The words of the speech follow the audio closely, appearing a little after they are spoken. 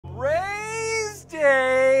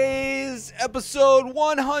Episode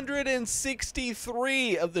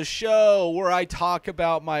 163 of the show, where I talk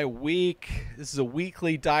about my week. This is a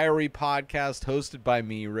weekly diary podcast hosted by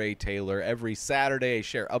me, Ray Taylor. Every Saturday, I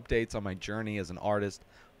share updates on my journey as an artist,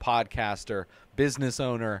 podcaster, business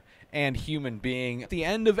owner, and human being. At the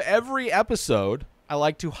end of every episode, I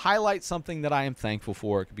like to highlight something that I am thankful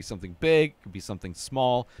for. It could be something big, it could be something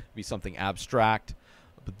small, it could be something abstract.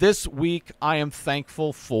 But this week, I am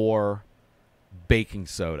thankful for baking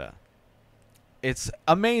soda. It's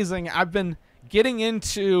amazing. I've been getting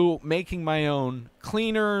into making my own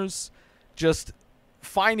cleaners, just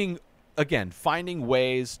finding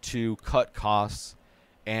ways to cut costs.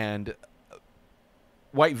 And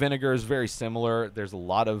white vinegar is very similar. There's a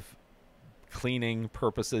lot of cleaning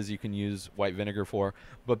purposes you can use white vinegar for,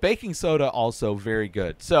 but baking soda also very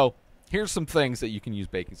good. So here's some things that you can use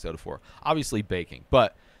baking soda for. Obviously baking,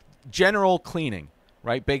 but general cleaning.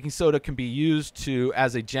 Right, baking soda can be used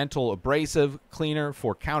as a gentle abrasive cleaner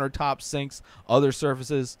for countertops, sinks, other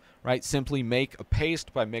surfaces. Right, simply make a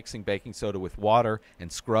paste by mixing baking soda with water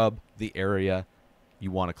and scrub the area you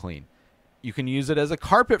want to clean. You can use it as a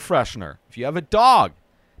carpet freshener. If you have a dog,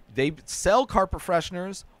 they sell carpet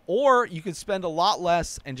fresheners, or you can spend a lot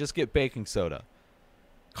less and just get baking soda.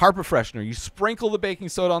 Carpet freshener, you sprinkle the baking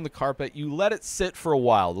soda on the carpet, you let it sit for a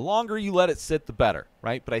while. The longer you let it sit, the better,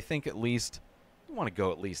 right? But I think you want to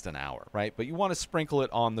go at least an hour, right? But you want to sprinkle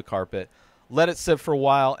it on the carpet, let it sit for a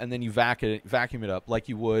while, and then you vacuum it up like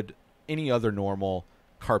you would any other normal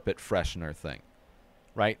carpet freshener thing,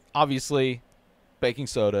 right? Obviously, baking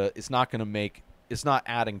soda is not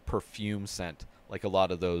adding perfume scent like a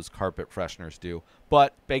lot of those carpet fresheners do.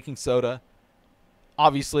 But baking soda,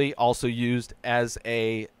 obviously also used as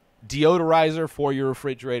a deodorizer for your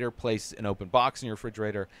refrigerator. Place an open box in your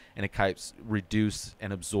refrigerator and it helps reduce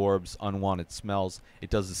and absorbs unwanted smells.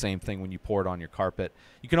 It does the same thing when you pour it on your carpet.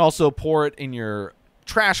 You can also pour it in your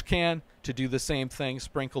trash can to do the same thing.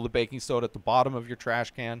 Sprinkle the baking soda at the bottom of your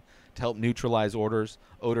trash can to help neutralize odors.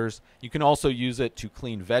 You can also use it to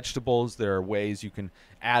clean vegetables. There are ways you can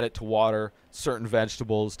add it to water certain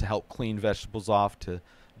vegetables to help clean vegetables off, to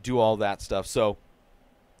do all that stuff. So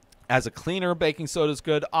as a cleaner, baking soda is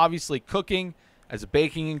good. Obviously, cooking as a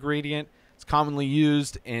baking ingredient. It's commonly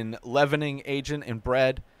used in leavening agent in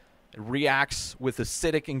bread. It reacts with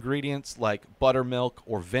acidic ingredients like buttermilk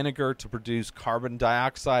or vinegar to produce carbon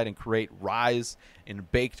dioxide and create rise in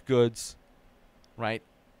baked goods, right?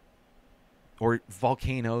 Or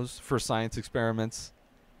volcanoes for science experiments.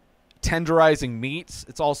 Tenderizing meats,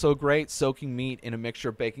 it's also great. Soaking meat in a mixture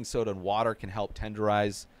of baking soda and water can help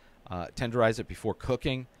tenderize it before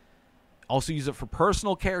cooking. Also use it for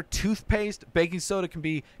personal care. Toothpaste. Baking soda can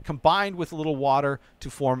be combined with a little water to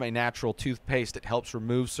form a natural toothpaste. It helps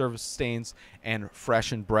remove surface stains and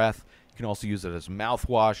freshen breath. You can also use it as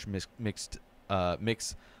mouthwash. Mix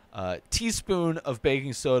a teaspoon of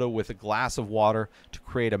baking soda with a glass of water to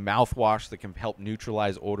create a mouthwash that can help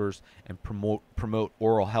neutralize odors and promote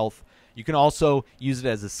oral health. You can also use it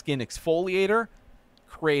as a skin exfoliator.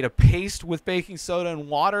 Create a paste with baking soda and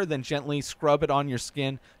water, then gently scrub it on your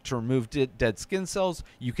skin to remove dead skin cells.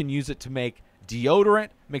 You can use it to make deodorant,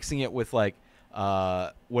 mixing it with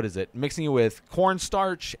mixing it with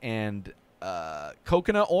cornstarch and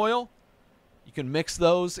coconut oil. You can mix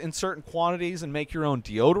those in certain quantities and make your own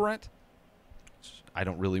deodorant. I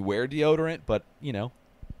don't really wear deodorant, but,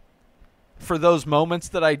 for those moments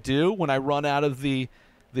that I do when I run out of the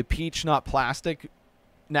peach, not plastic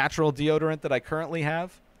natural deodorant that I currently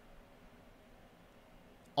have.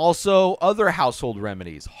 Also, other household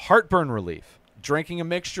remedies. Heartburn relief. Drinking a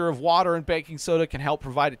mixture of water and baking soda can help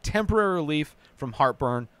provide a temporary relief from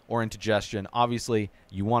heartburn or indigestion. Obviously,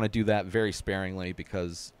 you want to do that very sparingly,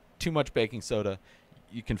 because too much baking soda,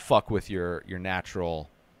 you can fuck with your natural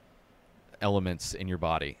elements in your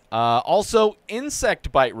body. Also,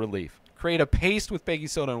 insect bite relief. Create a paste with baking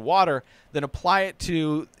soda and water, then apply it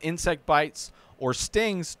to insect bites or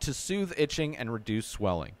stings to soothe itching and reduce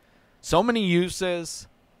swelling. So many uses,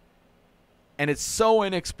 and it's so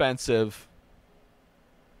inexpensive.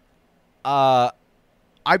 I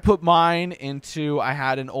put mine into, I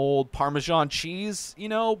had an old Parmesan cheese,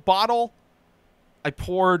 bottle. I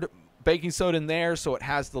poured baking soda in there so it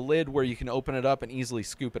has the lid where you can open it up and easily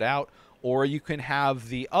scoop it out. Or you can have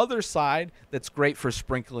the other side that's great for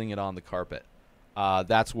sprinkling it on the carpet.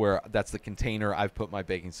 That's the container I've put my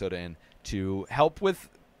baking soda in to help with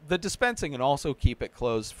the dispensing and also keep it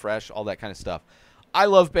closed, fresh, all that kind of stuff. I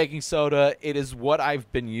love baking soda. It is what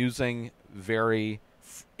I've been using very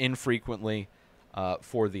infrequently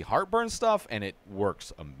for the heartburn stuff, and it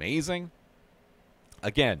works amazing.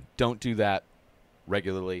 Again, don't do that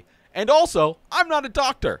regularly. And also, I'm not a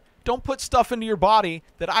doctor. Don't put stuff into your body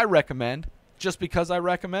that I recommend just because I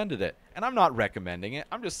recommended it. And I'm not recommending it.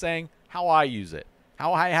 I'm just saying how I use it,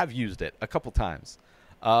 how I have used it a couple times.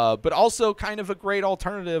 But also kind of a great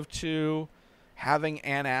alternative to having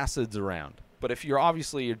antacids around. But if you're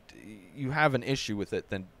obviously you have an issue with it,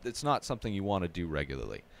 then it's not something you want to do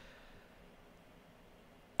regularly.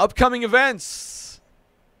 Upcoming events.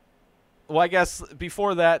 Well, I guess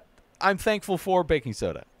before that, I'm thankful for baking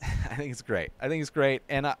soda. I think it's great. I think it's great.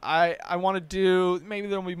 And I want to do, maybe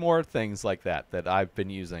there'll be more things like that I've been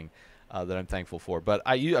using that I'm thankful for. But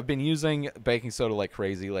I've been using baking soda like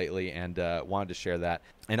crazy lately and wanted to share that.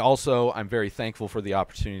 And also, I'm very thankful for the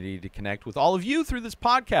opportunity to connect with all of you through this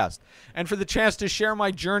podcast and for the chance to share my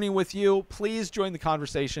journey with you. Please join the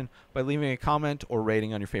conversation by leaving a comment or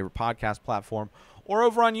rating on your favorite podcast platform or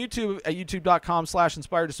over on YouTube at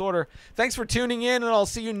youtube.com/inspireddisorder. Thanks for tuning in, and I'll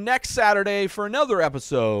see you next Saturday for another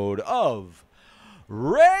episode of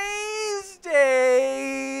Rayz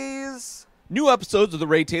Dayz. New episodes of The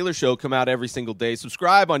Ray Taylor Show come out every single day.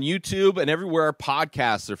 Subscribe on YouTube and everywhere our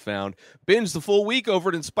podcasts are found. Binge the full week over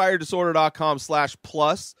at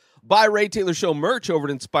inspireddisorder.com/plus. Buy Ray Taylor Show merch over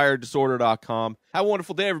at inspireddisorder.com. Have a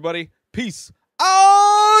wonderful day, everybody. Peace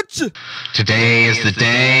out! Today is the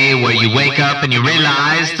day where you wake up and you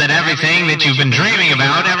realize that everything that you've been dreaming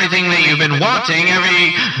about, everything that you've been wanting, every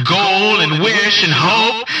goal and wish and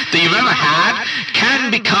hope that you've ever had can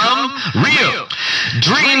become real.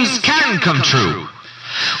 Dreams can come true.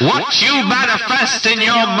 What you manifest in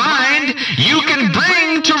your mind, you can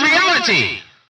bring to reality.